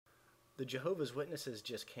The Jehovah's Witnesses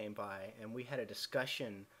just came by and we had a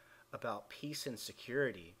discussion about peace and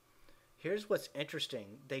security. Here's what's interesting.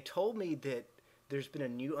 They told me that there's been a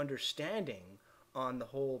new understanding on the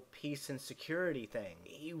whole peace and security thing.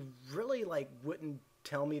 He really wouldn't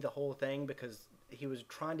tell me the whole thing because he was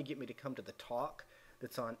trying to get me to come to the talk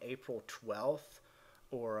that's on April 12th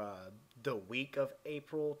or the week of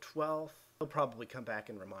April 12th. He'll probably come back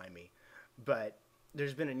and remind me. But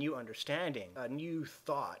there's been a new understanding, a new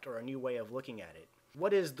thought, or a new way of looking at it.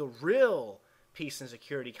 What is the real peace and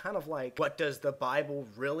security? Kind of like, what does the Bible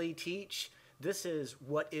really teach? This is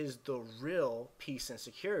what is the real peace and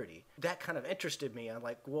security. That kind of interested me. I'm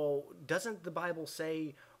like, well, doesn't the Bible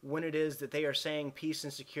say when it is that they are saying peace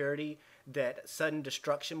and security, that sudden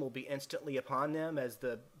destruction will be instantly upon them as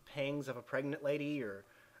the pangs of a pregnant lady, or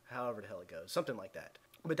however the hell it goes, something like that.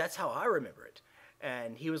 But that's how I remember it.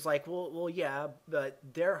 And he was like, well, yeah, but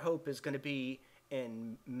their hope is going to be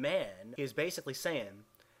in man. He's basically saying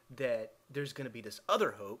that there's going to be this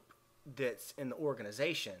other hope that's in the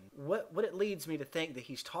organization. What it leads me to think that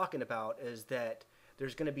he's talking about is that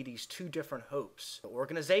there's going to be these two different hopes. The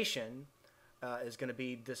organization is going to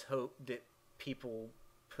be this hope that people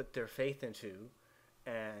put their faith into,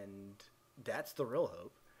 and that's the real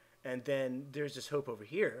hope. And then there's this hope over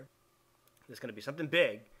here. There's going to be something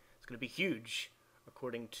big. It's going to be huge.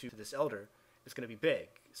 According to this elder, it's going to be big.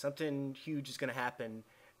 Something huge is going to happen,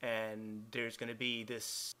 and there's going to be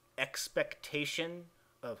this expectation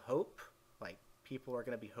of hope. Like, people are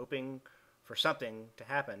going to be hoping for something to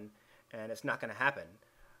happen, and it's not going to happen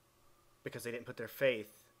because they didn't put their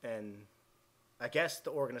faith in, I guess,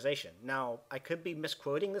 the organization. Now, I could be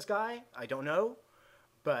misquoting this guy. I don't know.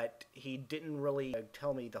 But he didn't really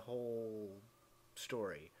tell me the whole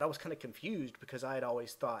story. I was kind of confused because I had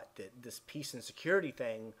always thought that this peace and security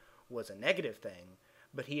thing was a negative thing,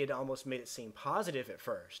 but he had almost made it seem positive at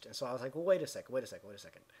first. And so I was like, well, wait a second.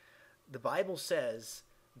 The Bible says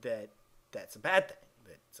that that's a bad thing,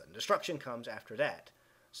 that sudden destruction comes after that.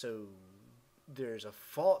 So there's a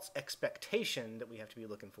false expectation that we have to be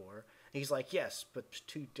looking for. And he's like, yes, but there's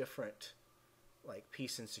two different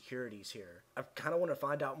peace and securities here. I kind of want to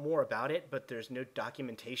find out more about it, but there's no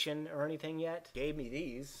documentation or anything yet. Gave me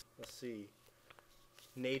these. Let's see.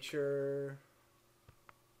 Nature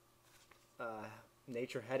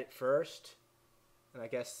had it first, and I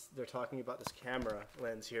guess they're talking about this camera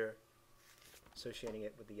lens here, associating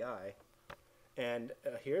it with the eye. And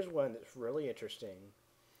here's one that's really interesting.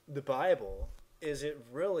 The Bible, is it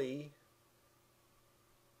really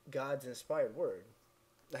God's inspired word?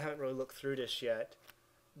 I haven't really looked through this yet.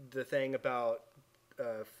 The thing about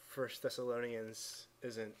 1 Thessalonians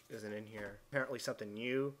isn't in here. Apparently something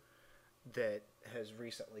new that has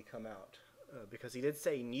recently come out. Because he did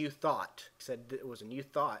say new thought. He said that it was a new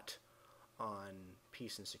thought on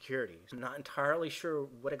peace and security. I'm not entirely sure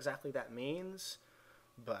what exactly that means,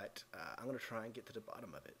 but I'm going to try and get to the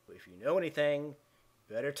bottom of it. If you know anything,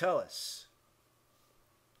 better tell us.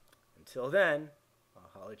 Until then,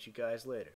 I'll holler at you guys later.